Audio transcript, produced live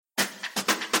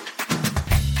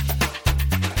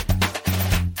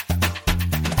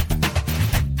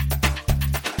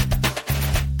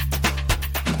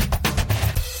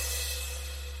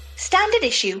with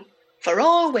issue for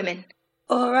all women.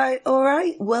 All right.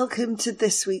 Welcome to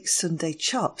this week's Sunday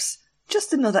Chops.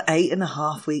 Just another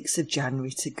 8.5 weeks of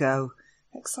January to go.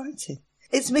 Exciting.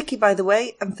 It's Mickey, by the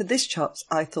way, and for this Chops,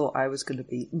 I thought I was going to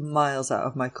be miles out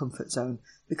of my comfort zone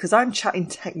because I'm chatting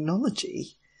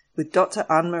technology with Dr.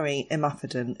 Anne-Marie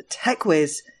Imafidon, tech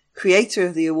whiz, creator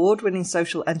of the award-winning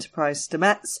social enterprise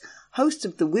Stemets, host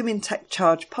of the Women Tech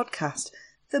Charge podcast,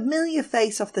 familiar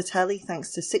face off the telly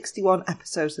thanks to 61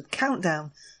 episodes of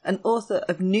Countdown, and author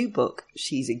of new book,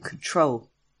 She's in Control.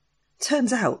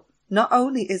 Turns out, not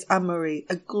only is Anne-Marie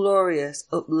a glorious,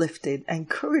 uplifting,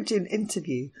 encouraging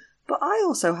interview, but I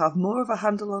also have more of a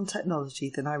handle on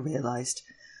technology than I realised.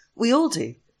 We all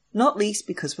do, not least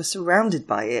because we're surrounded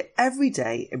by it every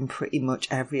day in pretty much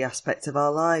every aspect of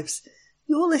our lives.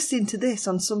 You're listening to this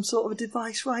on some sort of a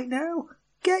device right now.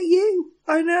 Get you,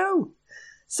 I know.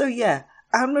 So yeah,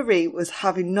 Anne-Marie was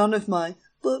having none of my,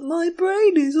 but my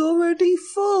brain is already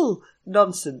full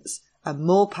nonsense, and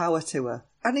more power to her,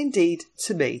 and indeed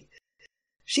to me.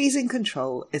 She's in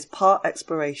Control is part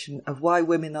exploration of why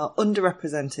women are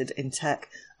underrepresented in tech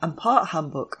and part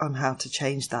handbook on how to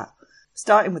change that,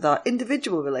 starting with our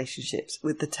individual relationships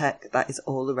with the tech that is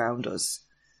all around us.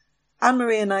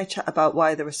 Anne-Marie and I chat about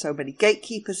why there are so many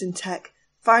gatekeepers in tech,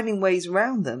 finding ways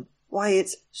around them, why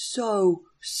it's so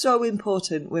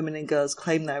important women and girls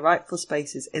claim their rightful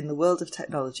spaces in the world of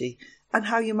technology, and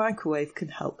how your microwave can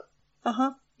help.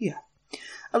 Yeah.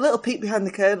 A little peek behind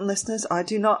the curtain, listeners, I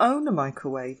do not own a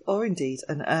microwave, or indeed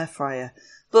an air fryer.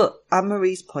 But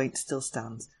Anne-Marie's point still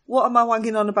stands. What am I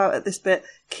wanging on about at this bit?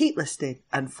 Keep listening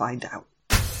and find out.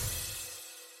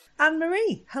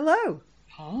 Anne-Marie, hello.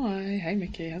 Hi. Hey,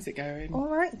 Mickey. How's it going? All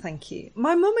right, thank you.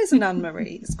 My mum is an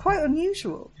Anne-Marie. It's quite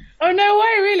unusual. Oh, no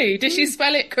way, really? Did she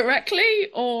spell it correctly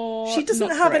or she doesn't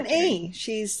not have correctly? an E.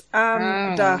 She's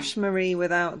Anne-Marie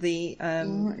without the E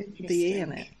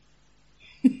in it.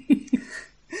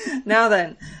 Now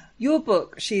then, your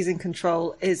book, She's in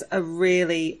Control, is a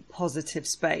really positive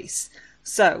space.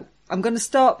 So I'm going to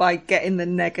start by getting the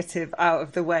negative out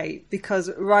of the way, because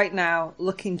right now,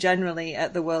 looking generally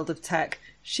at the world of tech,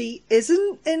 she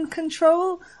isn't in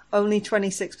control. Only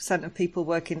 26% of people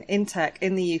working in tech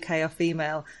in the UK are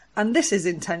female. And this is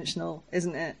intentional,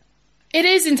 isn't it? It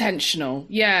is intentional.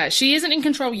 Yeah, she isn't in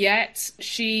control yet.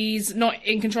 She's not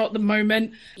in control at the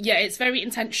moment. Yeah, it's very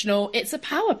intentional. It's a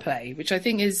power play, which I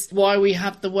think is why we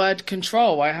have the word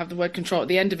control. Why I have the word control at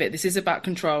the end of it. This is about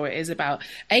control. It is about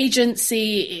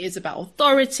agency. It is about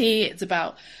authority. It's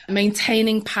about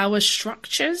maintaining power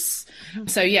structures.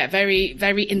 So yeah, very,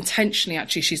 very intentionally,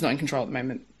 actually, she's not in control at the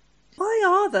moment. Why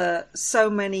are there so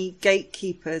many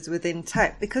gatekeepers within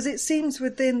tech? Because it seems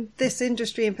within this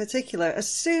industry in particular, as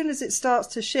soon as it starts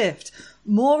to shift,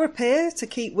 more appear to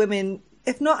keep women,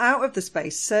 if not out of the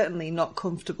space, certainly not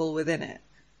comfortable within it.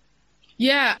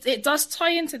 Yeah, it does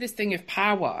tie into this thing of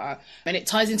power, and it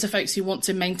ties into folks who want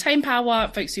to maintain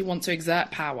power, folks who want to exert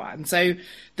power. And so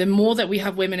the more that we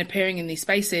have women appearing in these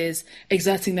spaces,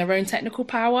 exerting their own technical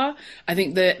power, I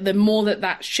think the more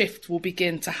that shift will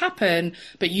begin to happen.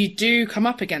 But you do come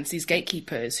up against these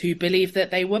gatekeepers who believe that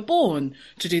they were born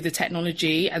to do the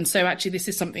technology. And so actually this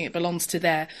is something that belongs to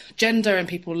their gender and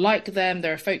people like them.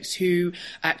 There are folks who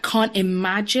can't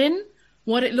imagine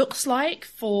what it looks like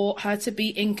for her to be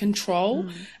in control.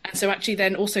 And so actually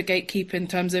then also gatekeep in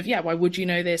terms of, why would you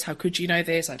know this? How could you know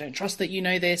this? I don't trust that you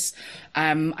know this.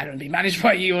 I don't want to be managed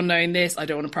by you on knowing this. I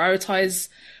don't want to prioritize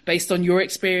based on your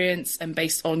experience and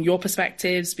based on your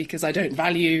perspectives, because I don't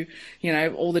value,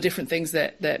 all the different things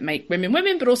that make women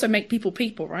women, but also make people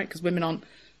people, right? Because women aren't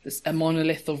a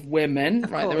monolith of women,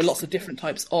 right? There are lots of different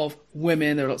types of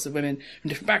women. There are lots of women from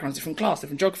different backgrounds, different class,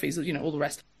 different geographies, all the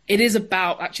rest. It is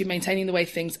about actually maintaining the way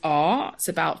things are. It's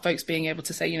about folks being able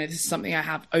to say, this is something I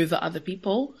have over other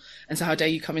people. And so how dare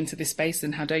you come into this space,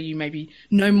 and how dare you maybe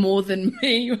know more than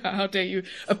me? How dare you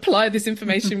apply this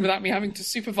information without me having to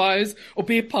supervise or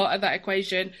be a part of that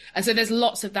equation? And so there's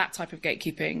lots of that type of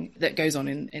gatekeeping that goes on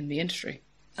in the industry.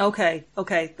 Okay.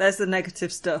 There's the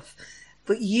negative stuff.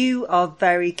 But you are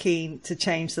very keen to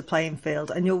change the playing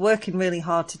field, and you're working really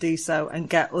hard to do so and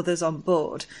get others on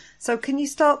board. So can you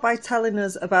start by telling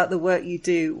us about the work you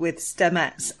do with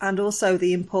Stemets, and also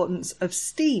the importance of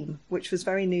STEAM, which was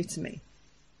very new to me?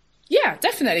 Yeah,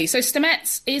 definitely. So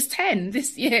Stemets is 10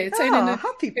 this year. 10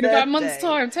 happy birthday. In about a month's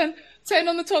time. 10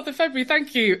 on the 12th of February.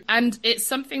 Thank you. And it's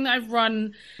something that I've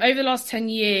run over the last 10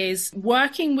 years,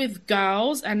 working with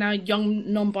girls and now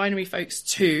young non-binary folks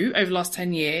too over the last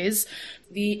 10 years.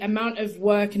 The amount of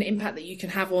work and impact that you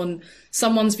can have on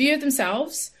someone's view of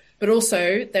themselves, but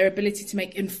also their ability to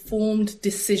make informed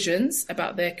decisions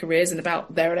about their careers and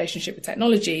about their relationship with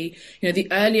technology.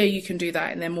 The earlier you can do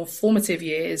that in their more formative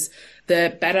years,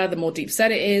 the better, the more deep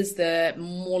set it is, the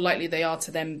more likely they are to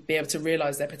then be able to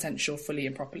realize their potential fully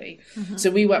and properly.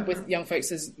 So we work with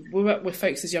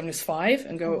folks as young as 5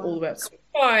 and go all the way up to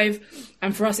 5.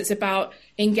 And for us, it's about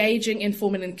engaging,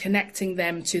 informing and connecting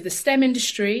them to the STEM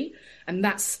industry. And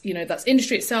that's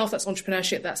industry itself, that's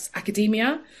entrepreneurship, that's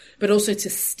academia, but also to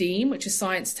STEAM, which is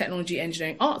science, technology,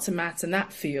 engineering, arts and maths, and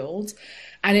that field.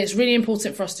 And it's really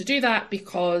important for us to do that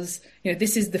because,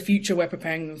 this is the future we're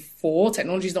preparing them for.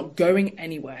 Technology is not going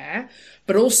anywhere.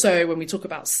 But also when we talk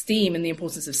about STEAM and the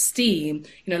importance of STEAM,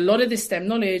 a lot of this STEM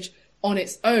knowledge on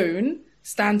its own,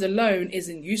 standalone,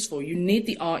 isn't useful. You need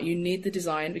the art, you need the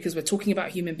design, because we're talking about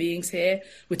human beings here.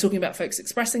 We're talking about folks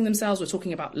expressing themselves. We're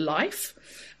talking about life.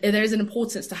 There is an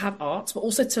importance to have art, but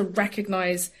also to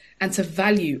recognize and to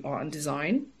value art and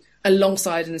design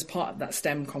alongside and as part of that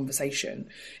STEM conversation.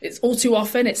 It's all too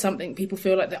often, it's something people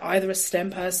feel like they're either a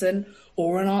STEM person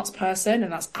or an arts person,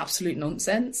 and that's absolute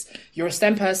nonsense. You're a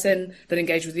STEM person that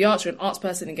engages with the arts, you're an arts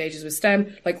person that engages with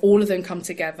STEM, like all of them come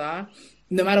together.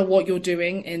 No matter what you're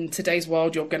doing in today's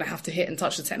world, you're going to have to hit and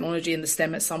touch the technology and the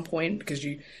STEM at some point because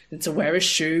you need to wear a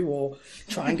shoe or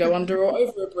try and go under or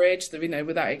over a bridge,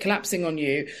 without it collapsing on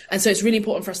you. And so it's really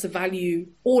important for us to value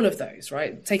all of those,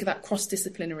 right? Take that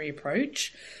cross-disciplinary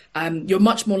approach. You're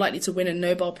much more likely to win a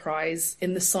Nobel Prize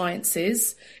in the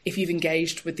sciences if you've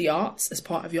engaged with the arts as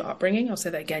part of your upbringing. I'll say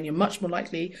that again. You're much more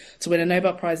likely to win a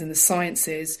Nobel Prize in the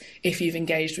sciences if you've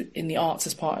engaged in the arts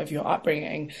as part of your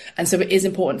upbringing. And so it is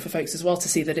important for folks as well to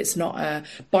see that it's not a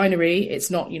binary. It's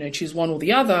not, choose one or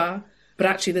the other, but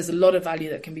actually there's a lot of value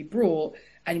that can be brought.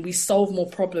 And we solve more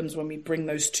problems when we bring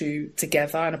those two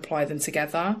together and apply them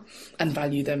together and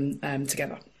value them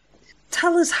together.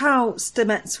 Tell us how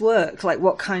STEMettes work. Like,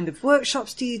 what kind of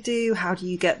workshops do you do? How do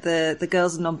you get the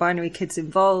girls and non-binary kids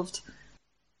involved?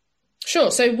 Sure.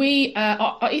 So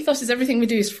our ethos is everything we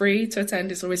do is free to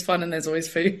attend. It's always fun and there's always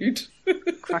food.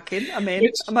 Cracking. I mean,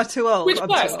 am I too old? Which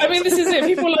works. I mean, this is it.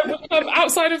 People come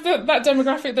outside of that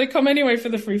demographic. They come anyway for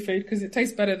the free food because it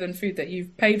tastes better than food that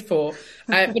you've paid for.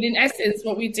 But in essence,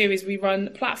 what we do is we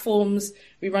run platforms,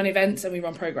 we run events and we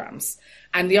run programs.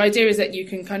 And the idea is that you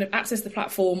can kind of access the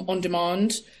platform on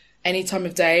demand any time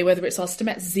of day, whether it's our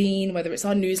STEMette zine, whether it's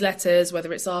our newsletters,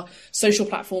 whether it's our social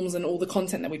platforms and all the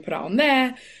content that we put out on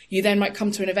there. You then might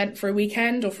come to an event for a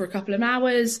weekend or for a couple of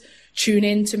hours, tune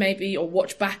in to maybe or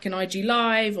watch back an IG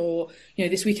Live, or,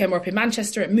 this weekend we're up in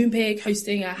Manchester at Moonpig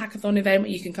hosting a hackathon event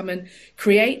where you can come and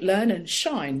create, learn and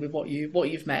shine with what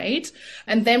you've made.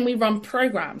 And then we run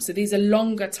programs. So these are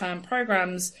longer term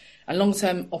programs and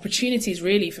long-term opportunities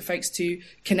really for folks to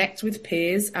connect with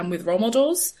peers and with role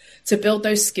models to build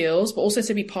those skills, but also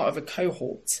to be part of a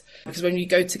cohort. Because when you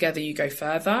go together, you go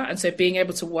further. And so being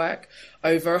able to work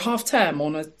over a half term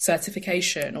on a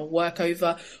certification or work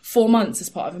over 4 months as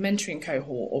part of a mentoring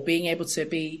cohort, or being able to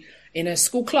be in a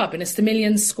school club, in a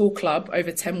STEMillion school club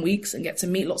over 10 weeks and get to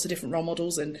meet lots of different role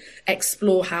models and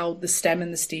explore how the STEM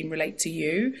and the STEAM relate to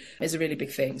you is a really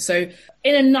big thing. So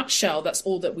in a nutshell, that's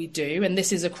all that we do. And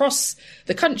this is across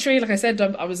the country. Like I said,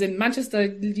 I was in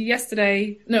Manchester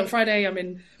Friday. I'm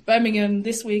in Birmingham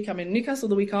this week. I'm in Newcastle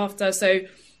the week after. So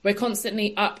we're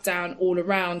constantly up, down, all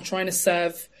around trying to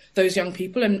serve those young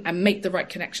people and make the right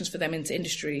connections for them into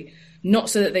industry, not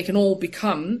so that they can all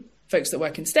become folks that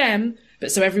work in STEM, but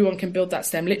so everyone can build that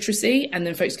STEM literacy and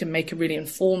then folks can make a really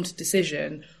informed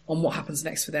decision on what happens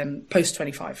next for them post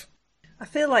 25. I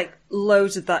feel like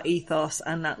loads of that ethos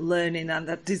and that learning and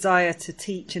that desire to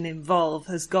teach and involve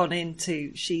has gone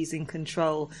into She's in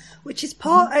Control, which is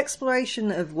part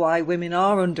exploration of why women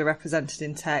are underrepresented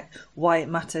in tech, why it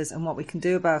matters and what we can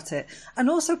do about it. And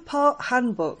also part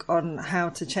handbook on how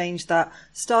to change that,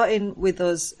 starting with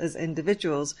us as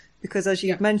individuals. Because as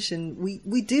you've mentioned,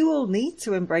 we do all need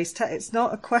to embrace tech. It's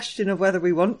not a question of whether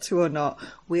we want to or not.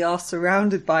 We are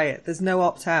surrounded by it. There's no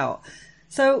opt out.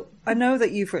 So I know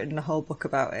that you've written a whole book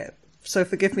about it, so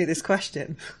forgive me this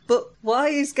question, but why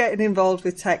is getting involved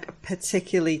with tech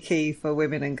particularly key for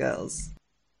women and girls?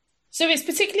 So it's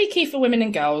particularly key for women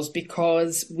and girls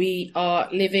because we are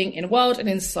living in a world and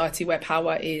in a society where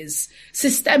power is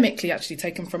systemically actually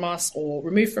taken from us or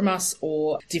removed from us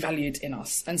or devalued in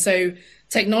us. And so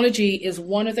technology is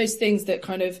one of those things that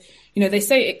kind of, they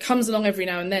say it comes along every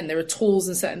now and then. There are tools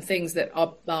and certain things that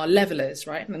are levelers,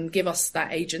 right? And give us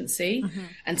that agency. Mm-hmm.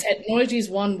 And technology is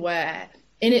one where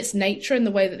in its nature and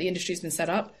the way that the industry has been set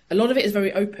up, a lot of it is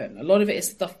very open. A lot of it is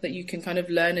stuff that you can kind of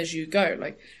learn as you go.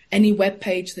 Like any web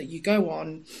page that you go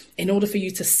on, in order for you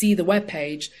to see the web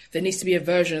page, there needs to be a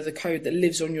version of the code that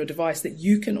lives on your device that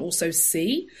you can also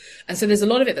see. And so there's a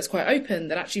lot of it that's quite open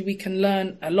that actually we can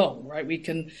learn along, right? We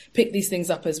can pick these things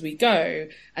up as we go.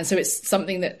 And so it's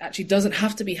something that actually doesn't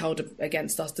have to be held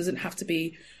against us, doesn't have to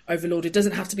be overlord. It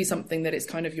doesn't have to be something that it's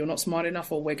kind of, you're not smart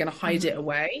enough or we're going to hide it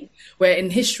away. Where in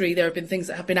history, there have been things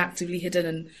that have been actively hidden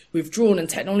and withdrawn, and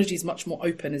technology is much more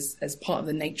open as part of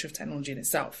the nature of technology in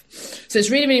itself. So it's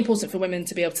really, really important for women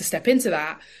to be able to step into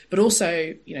that. But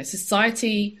also,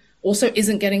 society also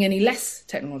isn't getting any less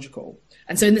technological.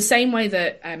 And so in the same way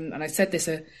that, and I said this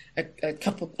a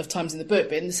couple of times in the book,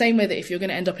 but in the same way that if you're going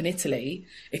to end up in Italy,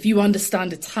 if you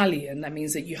understand Italian, that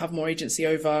means that you have more agency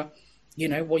over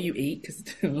what you eat, because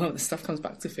a lot of the stuff comes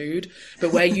back to food,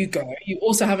 but where you go, you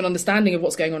also have an understanding of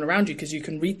what's going on around you because you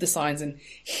can read the signs and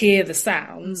hear the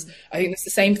sounds. I think it's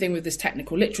the same thing with this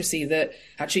technical literacy, that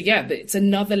actually, that it's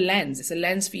another lens. It's a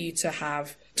lens for you to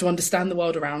have to understand the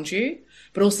world around you,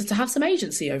 but also to have some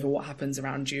agency over what happens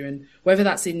around you. And whether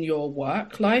that's in your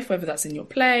work life, whether that's in your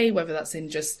play, whether that's in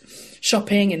just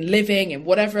shopping and living and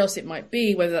whatever else it might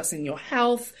be, whether that's in your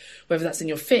health, whether that's in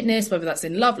your fitness, whether that's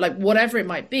in love, like whatever it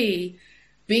might be,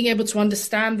 being able to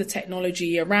understand the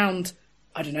technology around,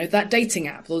 that dating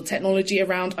app, or the technology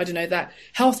around, that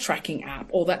health tracking app,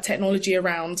 or that technology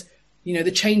around,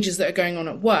 the changes that are going on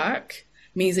at work,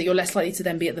 means that you're less likely to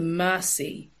then be at the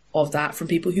mercy of that from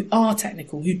people who are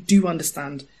technical, who do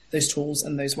understand those tools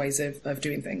and those ways of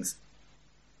doing things.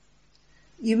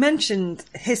 You mentioned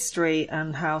history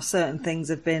and how certain things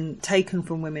have been taken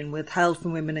from women, withheld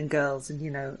from women and girls.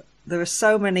 And, there are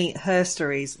so many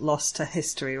herstories lost to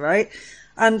history, right?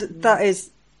 And that is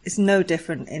no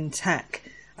different in tech.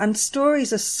 And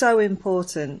stories are so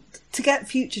important to get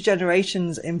future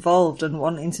generations involved and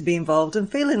wanting to be involved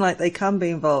and feeling like they can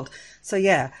be involved. So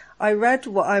I read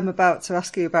what I'm about to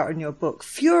ask you about in your book,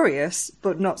 furious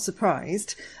but not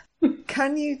surprised.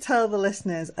 Can you tell the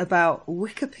listeners about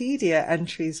Wikipedia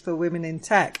entries for women in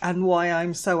tech and why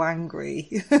I'm so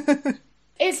angry?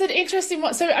 It's an interesting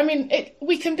one. So,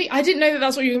 we can be, I didn't know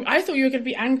that's what I thought you were going to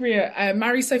be angry at.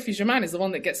 Marie-Sophie Germain is the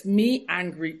one that gets me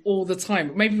angry all the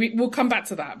time. Maybe we'll come back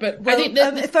to that. But I think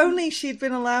if only she'd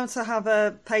been allowed to have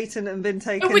a patent and been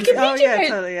taken. Wikipedia,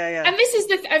 totally, yeah. And this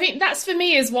is that's for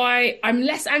me is why I'm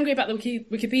less angry about the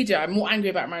Wikipedia. I'm more angry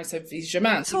about Marie-Sophie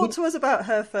Germain. Talk to us about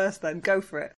her first then. Go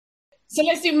for it. So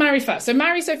let's do Marie first. So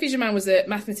Marie-Sophie Germain was a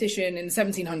mathematician in the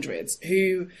 1700s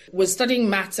who was studying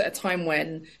maths at a time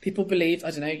when people believed,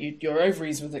 your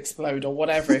ovaries would explode or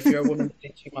whatever if you're a woman who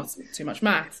did too much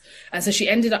maths. And so she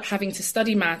ended up having to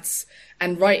study maths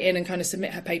and write in and kind of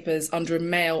submit her papers under a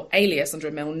male alias, under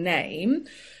a male name,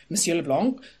 Monsieur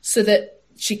Leblanc, so that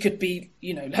she could be,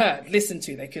 heard, listened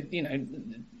to. They could,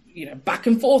 back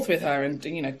and forth with her and,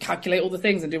 calculate all the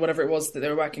things and do whatever it was that they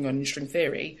were working on in string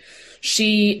theory.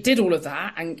 She did all of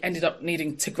that and ended up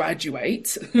needing to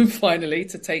graduate finally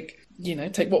to take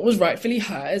what was rightfully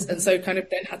hers. And so kind of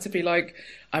then had to be like,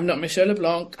 I'm not Michel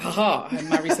Leblanc. Haha. I'm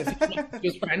Marie-Sophie. She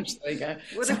was French. There you go.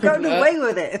 Would have gotten away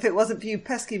with it if it wasn't for you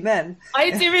pesky men. I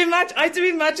do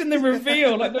imagine the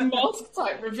reveal, like the mask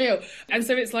type reveal. And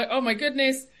so it's like, oh my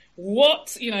goodness,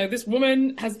 what? This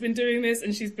woman has been doing this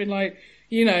and she's been like,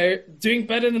 doing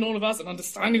better than all of us and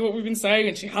understanding what we've been saying,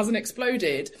 and she hasn't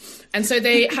exploded. And so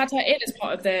they had her in as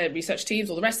part of their research teams.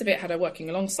 All the rest of it had her working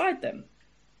alongside them.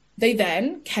 They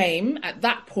then came, at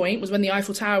that point, was when the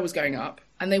Eiffel Tower was going up,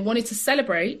 and they wanted to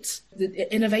celebrate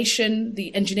the innovation,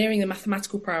 the engineering, the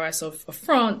mathematical prowess of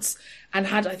France, and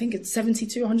had, I think it's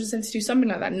 172, something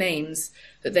like that, names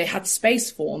that they had space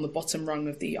for on the bottom rung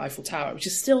of the Eiffel Tower, which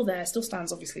is still there, still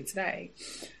stands obviously today.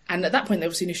 And at that point, they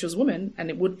obviously knew she was a woman, and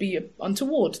it would be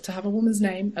untoward to have a woman's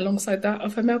name alongside that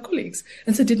of her male colleagues,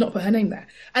 and so did not put her name there.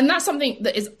 And that's something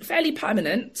that is fairly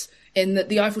permanent in that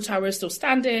the Eiffel Tower is still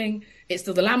standing, it's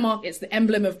still the landmark, it's the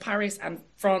emblem of Paris and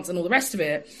France and all the rest of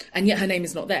it, and yet her name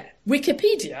is not there.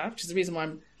 Wikipedia, which is the reason why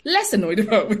I'm less annoyed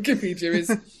about Wikipedia,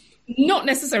 is not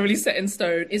necessarily set in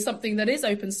stone, is something that is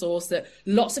open source that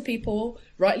lots of people,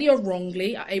 rightly or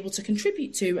wrongly, are able to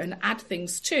contribute to and add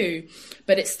things to,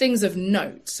 but it's things of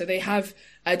note. So they have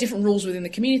different rules within the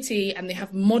community, and they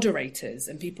have moderators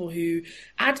and people who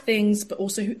add things, but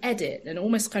also who edit and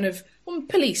almost kind of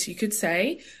police, you could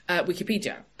say,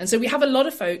 Wikipedia. And so we have a lot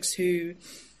of folks who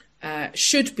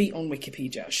should be on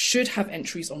Wikipedia, should have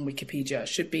entries on Wikipedia,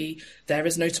 should be there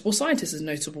as notable scientists, as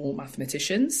notable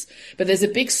mathematicians. But there's a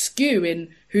big skew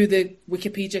in who the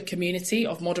Wikipedia community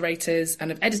of moderators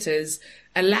and of editors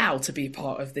allow to be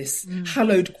part of this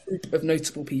hallowed group of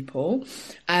notable people.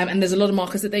 And there's a lot of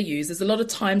markers that they use. There's a lot of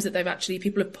times that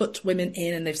people have put women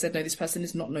in and they've said, no, this person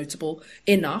is not notable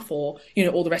enough, or,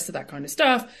 all the rest of that kind of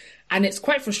stuff. And it's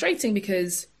quite frustrating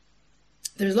because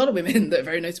there's a lot of women that are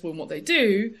very notable in what they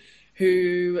do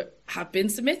who have been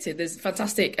submitted. There's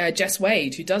fantastic Jess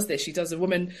Wade who does this. She does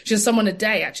someone a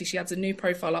day, actually. She adds a new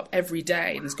profile up every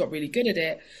day and has got really good at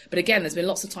it. But again, there's been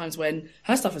lots of times when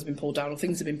her stuff has been pulled down or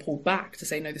things have been pulled back to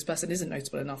say, no, this person isn't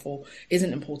notable enough or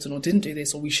isn't important or didn't do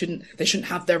this, or they shouldn't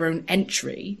have their own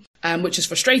entry. Which is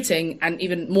frustrating. And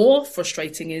even more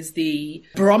frustrating is the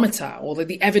barometer or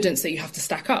the evidence that you have to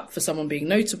stack up for someone being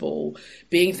notable,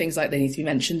 being things like they need to be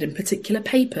mentioned in particular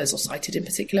papers or cited in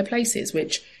particular places,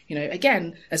 which,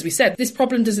 again, as we said, this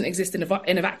problem doesn't exist in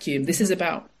a vacuum. This is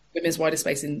about women's wider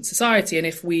space in society. And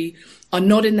if we are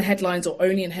not in the headlines or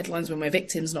only in headlines when we're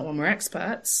victims, not when we're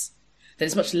experts, then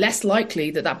it's much less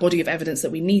likely that body of evidence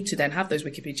that we need to then have those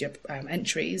Wikipedia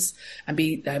entries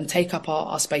and take up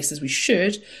our space as we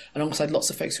should, alongside lots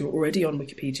of folks who are already on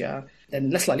Wikipedia, then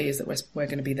less likely is that we're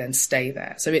going to be then stay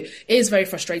there. So it is very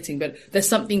frustrating, but there's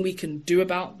something we can do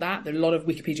about that. There are a lot of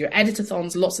Wikipedia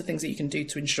editathons, lots of things that you can do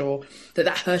to ensure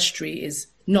that history is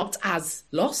not as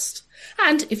lost.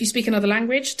 And if you speak another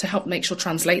language, to help make sure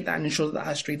translate that and ensure that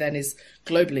history then is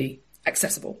globally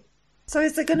accessible. So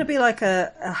is there going to be like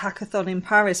a hackathon in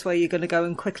Paris where you're going to go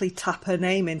and quickly tap her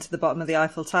name into the bottom of the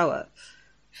Eiffel Tower?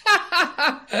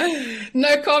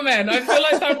 No comment. I feel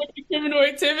like that would be criminal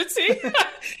activity.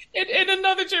 in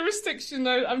another jurisdiction,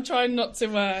 I'm trying not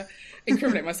to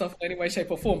incriminate myself in any way, shape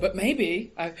or form, but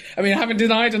maybe. I haven't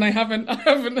denied and I haven't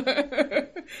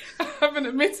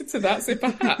admitted to that, so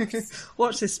perhaps.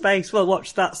 Watch this space. Well,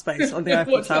 watch that space on the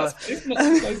Eiffel Tower.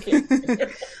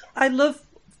 I love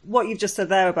what you've just said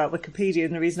there about Wikipedia,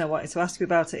 and the reason I wanted to ask you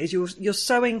about it is you're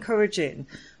so encouraging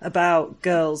about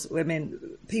girls, women,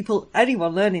 people,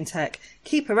 anyone learning tech.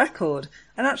 Keep a record.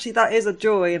 And actually that is a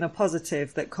joy and a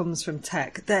positive that comes from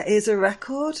tech. There is a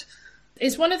record.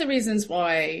 It's one of the reasons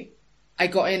why I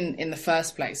got in the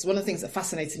first place. One of the things that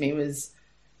fascinated me was,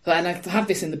 and I have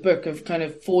this in the book, of kind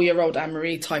of 4-year-old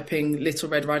Anne-Marie typing Little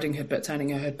Red Riding Hood but turning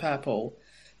her hood purple,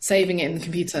 saving it in the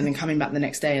computer and then coming back the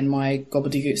next day and my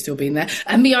gobbledygook still being there.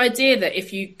 And the idea that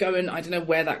if you go and, I don't know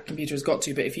where that computer has got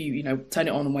to, but if you turn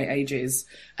it on and wait ages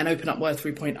and open up Word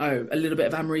 3.0, a little bit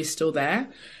of Anne-Marie's still there.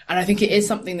 And I think it is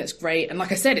something that's great. And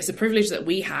like I said, it's a privilege that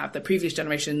we have that previous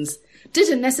generations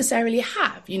didn't necessarily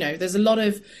have. There's a lot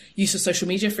of use of social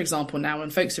media, for example, now,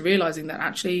 and folks are realizing that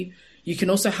actually you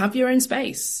can also have your own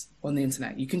space on the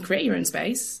internet. You can create your own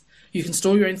space. You can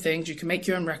store your own things, you can make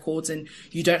your own records, and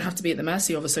you don't have to be at the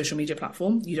mercy of a social media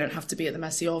platform. You don't have to be at the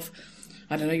mercy of,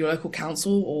 your local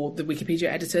council or the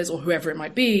Wikipedia editors or whoever it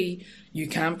might be. You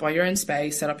can buy your own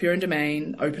space, set up your own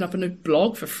domain, open up a new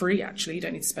blog for free, actually. You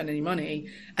don't need to spend any money,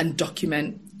 and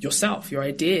document yourself, your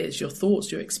ideas, your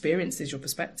thoughts, your experiences, your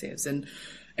perspectives. And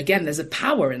again, there's a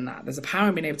power in that. There's a power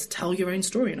in being able to tell your own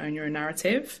story and own your own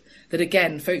narrative that,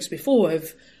 again, folks before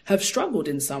have struggled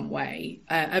in some way,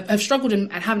 have struggled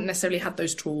and haven't necessarily had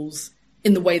those tools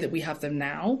in the way that we have them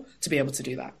now to be able to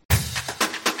do that.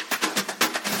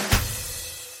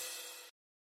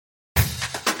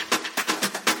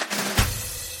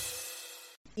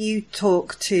 You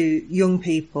talk to young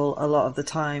people a lot of the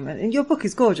time, and your book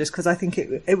is gorgeous because I think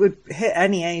it would hit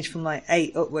any age from like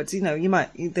 8 upwards. They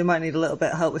might need a little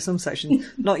bit of help with some sections.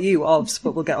 Not you, Obs,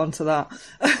 but we'll get onto that.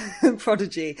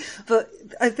 Prodigy. But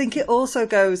I think it also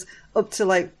goes up to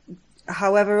like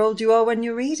however old you are when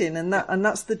you're reading, and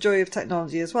that's the joy of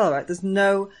technology as well, right? There's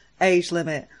no age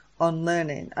limit on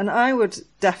learning, and I would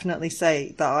definitely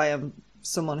say that I am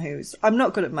someone I'm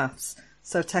not good at maths.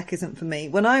 So tech isn't for me.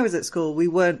 When I was at school, we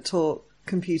weren't taught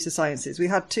computer sciences. We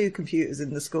had 2 computers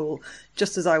in the school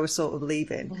just as I was sort of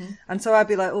leaving. Mm-hmm. And so I'd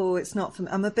be like, oh, it's not for me.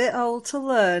 I'm a bit old to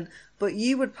learn. But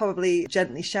you would probably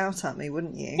gently shout at me,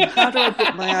 wouldn't you? How do I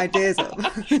put my ideas up?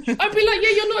 I'd be like,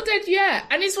 yeah, you're not dead yet.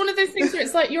 And it's one of those things where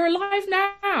it's like, you're alive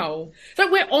now. Like,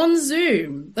 we're on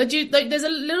Zoom. There's a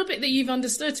little bit that you've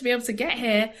understood to be able to get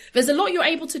here. There's a lot you're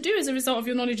able to do as a result of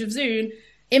your knowledge of Zoom.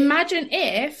 Imagine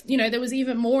if, there was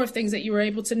even more of things that you were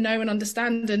able to know and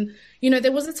understand. And,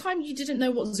 there was a time you didn't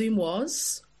know what Zoom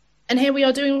was. And here we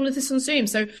are doing all of this on Zoom.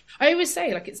 So I always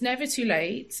say, like, it's never too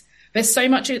late. There's so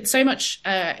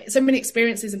many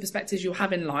experiences and perspectives you'll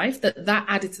have in life that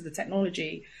added to the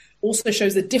technology also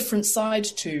shows a different side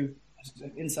to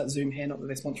insert Zoom here, not that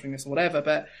they're sponsoring this or whatever,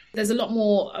 but there's a lot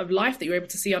more of life that you're able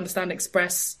to see, understand,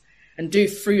 express, and do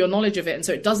through your knowledge of it. And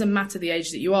so it doesn't matter the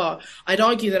age that you are. I'd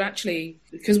argue that actually,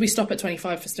 because we stop at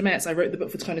 25 for Stamets, I wrote the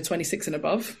book for kind of 26 and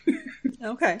above.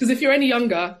 Okay. Because if you're any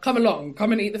younger, come along,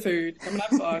 come and eat the food, come and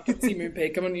have fun, come and see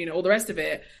Moonpig, come and, all the rest of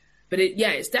it. But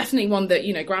it's definitely one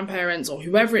that, grandparents or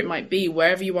whoever it might be,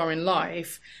 wherever you are in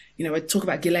life, I talk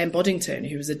about Ghislaine Boddington,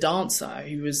 who was a dancer,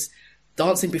 who was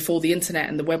dancing before the internet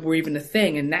and the web were even a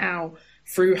thing. And now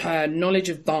through her knowledge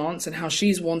of dance and how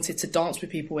she's wanted to dance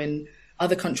with people in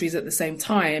other countries at the same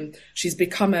time, she's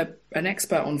become an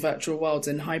expert on virtual worlds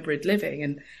and hybrid living.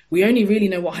 And we only really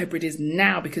know what hybrid is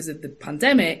now because of the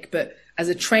pandemic. But as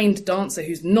a trained dancer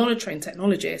who's not a trained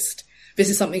technologist, this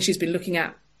is something she's been looking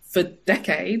at for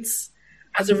decades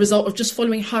as a result of just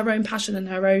following her own passion and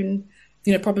her own,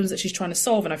 problems that she's trying to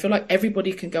solve. And I feel like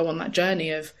everybody can go on that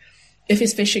journey of, if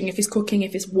it's fishing, if it's cooking,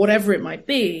 if it's whatever it might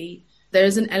be, there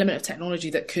is an element of technology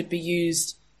that could be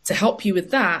used to help you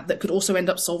with that could also end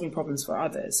up solving problems for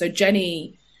others. So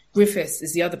Jenny Griffiths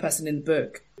is the other person in the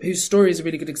book whose story is a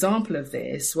really good example of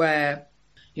this, where,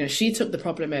 she took the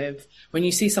problem of when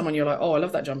you see someone, you're like, oh, I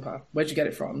love that jumper. Where'd you get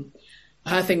it from?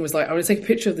 Her thing was like, I want to take a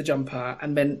picture of the jumper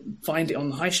and then find it on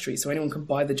the high street so anyone can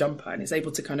buy the jumper, and it's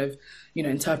able to kind of,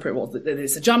 interpret what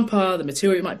it's a jumper, the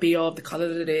material it might be of, the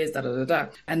color that it is, da.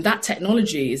 And that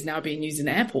technology is now being used in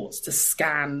airports to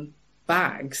scan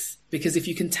bags, because if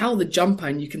you can tell the jumper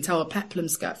and you can tell a peplum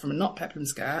skirt from a not peplum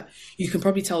skirt, you can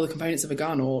probably tell the components of a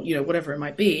gun or, whatever it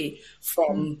might be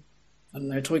from, I don't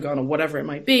know, a toy gun or whatever it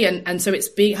might be. And so it's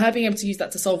her being able to use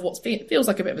that to solve what feels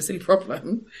like a bit of a silly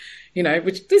problem,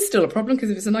 which is still a problem because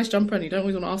if it's a nice jumper and you don't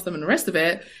always want to ask them and the rest of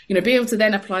it, be able to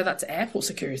then apply that to airport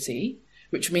security,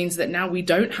 which means that now we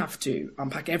don't have to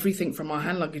unpack everything from our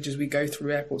hand luggage as we go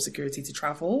through airport security to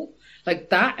travel. Like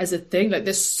that as a thing, like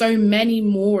there's so many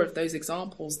more of those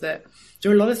examples that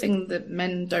there are a lot of things that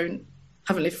men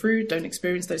haven't lived through, don't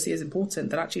experience, don't see as important,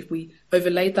 that actually if we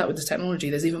overlaid that with the technology,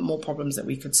 there's even more problems that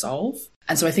we could solve.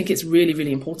 And so I think it's really,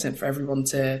 really important for everyone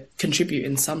to contribute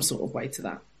in some sort of way to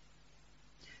that.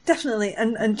 Definitely.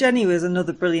 And Jenny was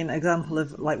another brilliant example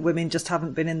of like women just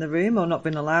haven't been in the room or not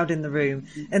been allowed in the room.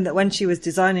 And that when she was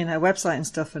designing her website and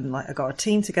stuff and like I got a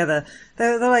team together,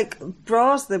 they're like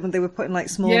bras when they were putting like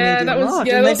small, medium, large.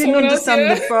 And they didn't understand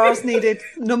that bras needed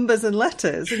numbers and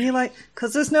letters. And you're like,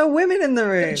 because there's no women in the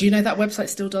room. Do you know that website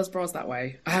still does bras that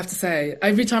way? I have to say,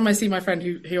 every time I see my friend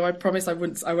who I promise I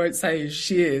won't say who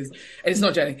she is, and it's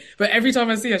not Jenny, but every time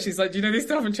I see her, she's like, do you know they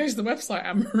still haven't changed the website,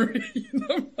 Anne-Marie? And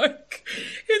I'm like,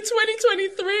 in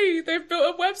 2023, they've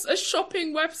built a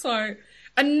shopping website,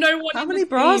 and no one. How many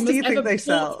bras do you think they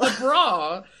sell? A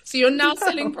bra. So you're now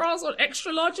selling bras on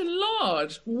extra large and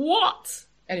large. What?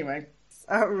 Anyway,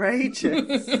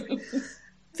 outrageous.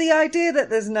 The idea that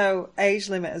there's no age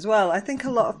limit as well. I think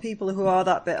a lot of people who are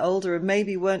that bit older and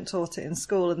maybe weren't taught it in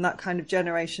school and that kind of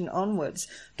generation onwards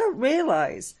don't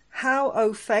realise how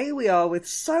au fait we are with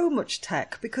so much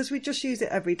tech because we just use it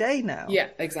every day now. Yeah,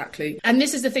 exactly. And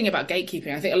this is the thing about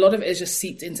gatekeeping. I think a lot of it is just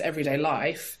seeped into everyday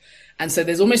life. And so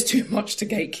there's almost too much to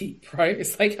gatekeep, right?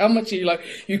 It's like how much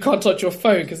you can't touch your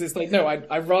phone because it's like, no,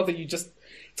 I'd rather you just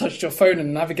touched your phone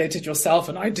and navigated yourself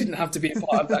and I didn't have to be a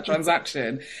part of that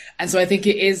transaction. And so I think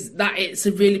it's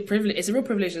a real privilege, it's a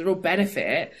real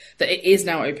benefit that it is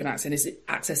now open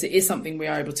access. It is something we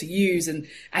are able to use. And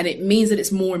it means that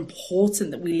it's more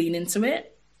important that we lean into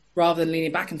it rather than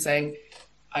leaning back and saying,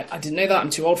 I didn't know that, I'm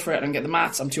too old for it, I don't get the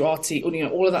maths, I'm too arty,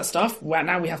 all of that stuff. Where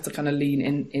now we have to kind of lean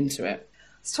into it.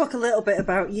 Let's talk a little bit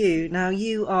about you. Now,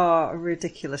 you are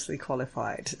ridiculously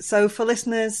qualified. So for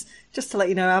listeners, just to let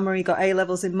you know, Anne-Marie got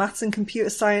A-levels in maths and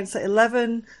computer science at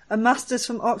 11, a master's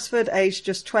from Oxford, aged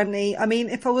just 20. I mean,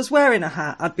 if I was wearing a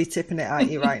hat, I'd be tipping it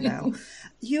at you right now.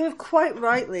 You have quite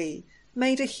rightly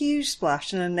made a huge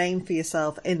splash and a name for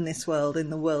yourself in this world,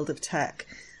 in the world of tech.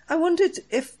 I wondered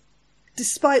if,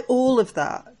 despite all of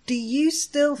that, do you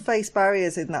still face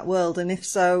barriers in that world? And if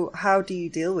so, how do you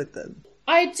deal with them?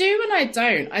 I do and I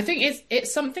don't. I think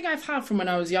it's something I've had from when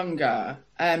I was younger.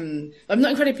 I'm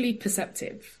not incredibly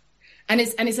perceptive. And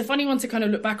it's a funny one to kind of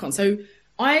look back on. So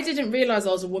I didn't realise I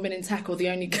was a woman in tech or the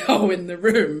only girl in the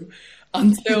room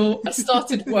until I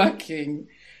started working.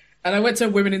 And I went to a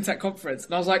Women in Tech conference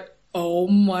and I was like, oh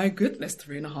my goodness,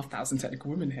 3,500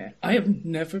 technical women here. I have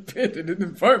never been in an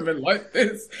environment like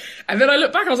this. And then I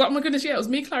look back, I was like, oh my goodness, yeah, it was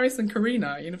me, Clarice and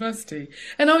Karina at university.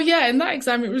 And oh yeah, in that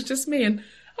exam, it was just me. And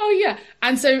oh yeah.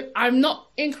 And so I'm not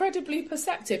incredibly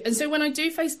perceptive. And so when I do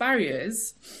face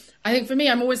barriers, I think for me,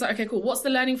 I'm always like, okay, cool. What's the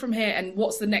learning from here? And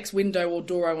what's the next window or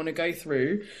door I want to go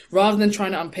through? Rather than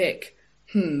trying to unpick,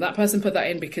 that person put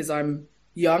that in because I'm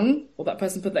young, or that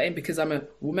person put that in because I'm a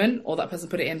woman, or that person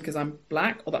put it in because I'm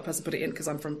black, or that person put it in because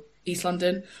I'm from East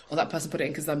London, or that person put it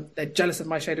in because they're jealous of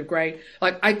my shade of grey.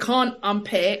 Like, I can't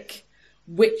unpick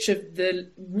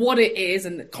what it is,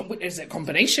 and is it a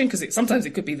combination? Because sometimes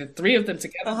it could be the three of them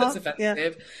together that's offensive.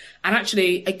 Yeah. And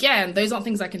actually, again, those aren't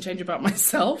things I can change about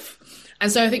myself.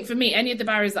 And so I think for me, any of the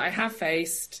barriers that I have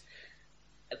faced,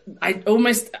 I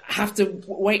almost have to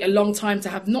wait a long time to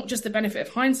have not just the benefit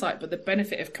of hindsight, but the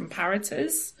benefit of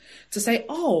comparators to say,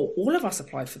 oh, all of us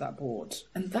applied for that board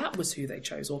and that was who they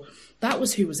chose, or that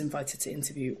was who was invited to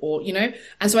interview, or, you know.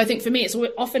 And so I think for me, it's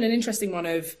often an interesting one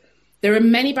of, there are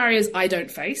many barriers I don't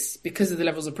face because of the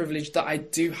levels of privilege that I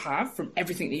do have from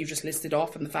everything that you've just listed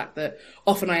off, and the fact that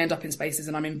often I end up in spaces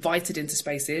and I'm invited into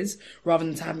spaces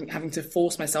rather than having to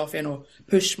force myself in or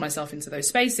push myself into those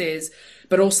spaces.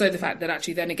 But also the fact that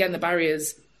actually then again, the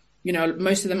barriers, you know,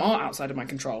 most of them are outside of my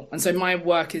control. And so my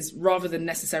work is, rather than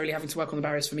necessarily having to work on the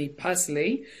barriers for me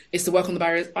personally, is to work on the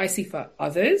barriers I see for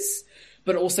others,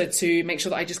 but also to make sure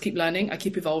that I just keep learning, I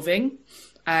keep evolving.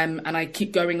 And I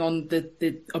keep going on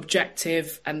the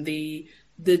objective and the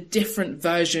different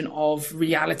version of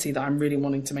reality that I'm really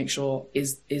wanting to make sure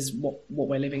is what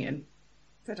we're living in.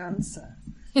 Good answer.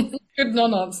 Good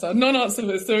non-answer. Non-answer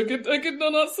list. So a good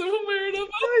non-answer one way or another.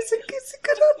 No, it's a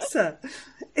good answer.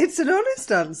 It's an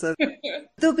honest answer.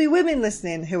 There'll be women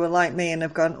listening who are like me and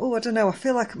have gone, oh, I don't know, I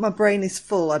feel like my brain is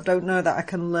full. I don't know that I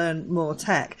can learn more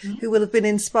tech. Mm-hmm. Who will have been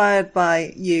inspired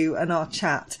by you and our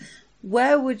chat.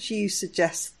 Where would you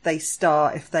suggest they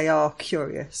start if they are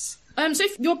curious? So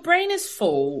if your brain is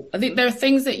full, I think there are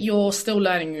things that you're still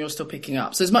learning and you're still picking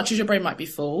up. So as much as your brain might be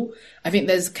full, I think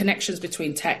there's connections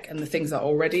between tech and the things that are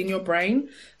already in your brain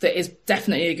that is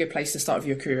definitely a good place to start with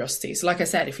your curiosity. So like I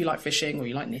said, if you like fishing or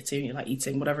you like knitting, you like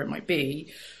eating, whatever it might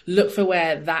be, look for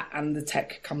where that and the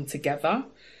tech come together.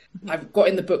 I've got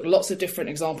in the book lots of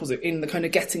different examples in the kind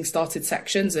of getting started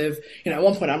sections of, you know, at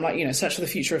one point I'm like, you know, search for the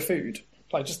future of food.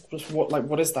 Like, just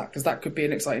what is that? Because that could be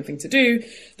an exciting thing to do.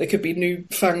 There could be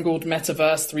newfangled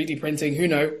metaverse, 3D printing, who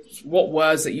knows, what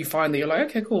words that you find that you're like,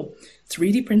 okay, cool.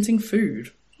 3D printing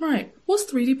food. Right. What's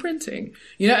 3D printing?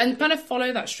 You know, and kind of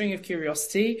follow that string of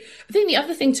curiosity. I think the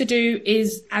other thing to do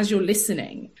is, as you're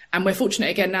listening, and we're fortunate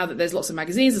again now that there's lots of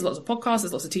magazines, there's lots of podcasts,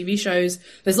 there's lots of TV shows,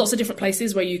 there's lots of different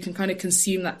places where you can kind of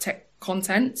consume that tech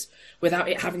content without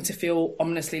it having to feel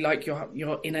ominously like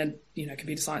you're in a, you know,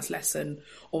 computer science lesson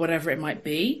or whatever it might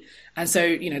be. And so,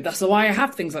 you know, that's why I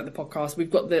have things like the podcast.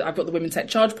 I've got the Women Tech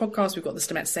Charge podcast. We've got the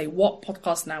Stemette Say What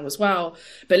podcast now as well.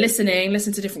 But listen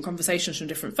to different conversations from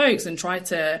different folks and try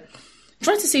to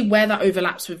see where that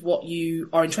overlaps with what you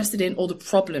are interested in or the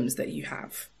problems that you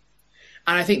have.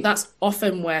 And I think that's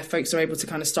often where folks are able to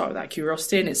kind of start with that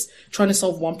curiosity, and it's trying to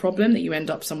solve one problem that you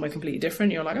end up somewhere completely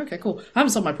different. You're like, okay, cool. I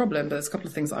haven't solved my problem, but there's a couple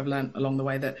of things that I've learned along the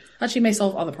way that actually may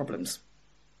solve other problems.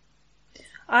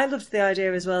 I loved the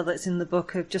idea as well that's in the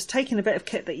book of just taking a bit of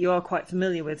kit that you are quite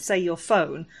familiar with, say your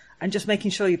phone, and just making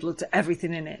sure you've looked at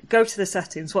everything in it. Go to the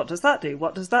settings. What does that do?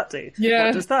 What does that do? Yeah.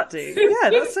 What does that do?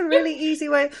 Yeah, that's a really easy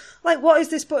way. Like, what is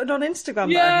this button on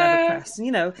Instagram that I've never pressed? And,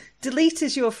 you know, delete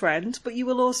is your friend, but you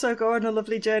will also go on a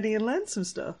lovely journey and learn some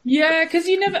stuff. Yeah, because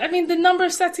the number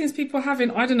of settings people have in,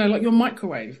 I don't know, like your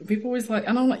microwave. People always like,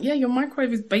 and I'm like, yeah, your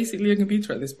microwave is basically a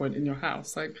computer at this point in your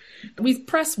house. Like, we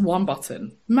press one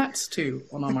button, max two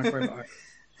on our microwave.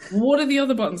 What do the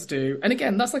other buttons do? And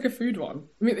again, that's like a food one.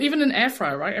 I mean, even an air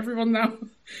fryer, right? Everyone now,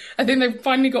 I think they've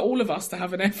finally got all of us to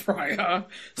have an air fryer.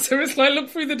 So it's like,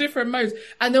 look through the different modes.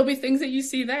 And there'll be things that you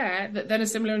see there that then are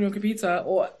similar on your computer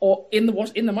or in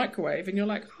the microwave. And you're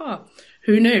like,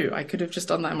 who knew? I could have just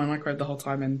done that in my microwave the whole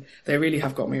time. And they really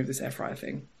have got me with this air fryer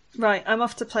thing. Right, I'm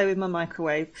off to play with my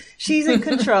microwave. She's in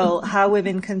Control, How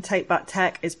Women Can Take Back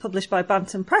Tech is published by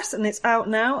Bantam Press and it's out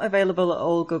now, available at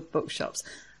all good bookshops.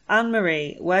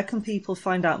 Anne-Marie, where can people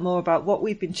find out more about what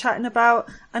we've been chatting about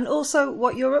and also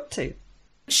what you're up to?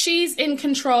 She's in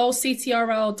Control,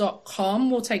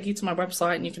 CTRL.com. We'll take you to my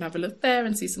website and you can have a look there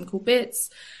and see some cool bits.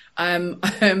 Turn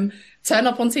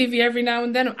up on TV every now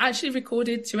and then. I've actually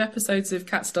recorded 2 episodes of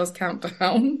Cats Does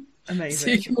Countdown. Amazing. So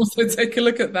you can also take a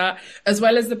look at that, as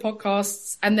well as the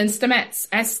podcasts. And then Stemettes,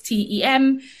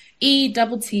 STEMETTES,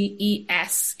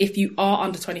 if you are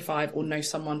under 25 or know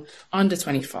someone under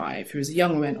 25 who is a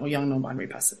young woman or young non-binary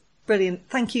person. Brilliant.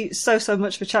 Thank you so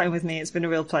much for chatting with me. It's been a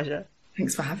real pleasure.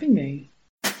 Thanks for having me.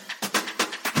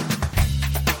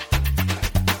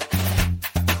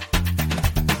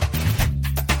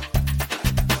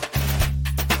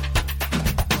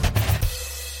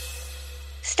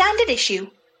 Standard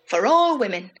issue for all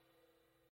women.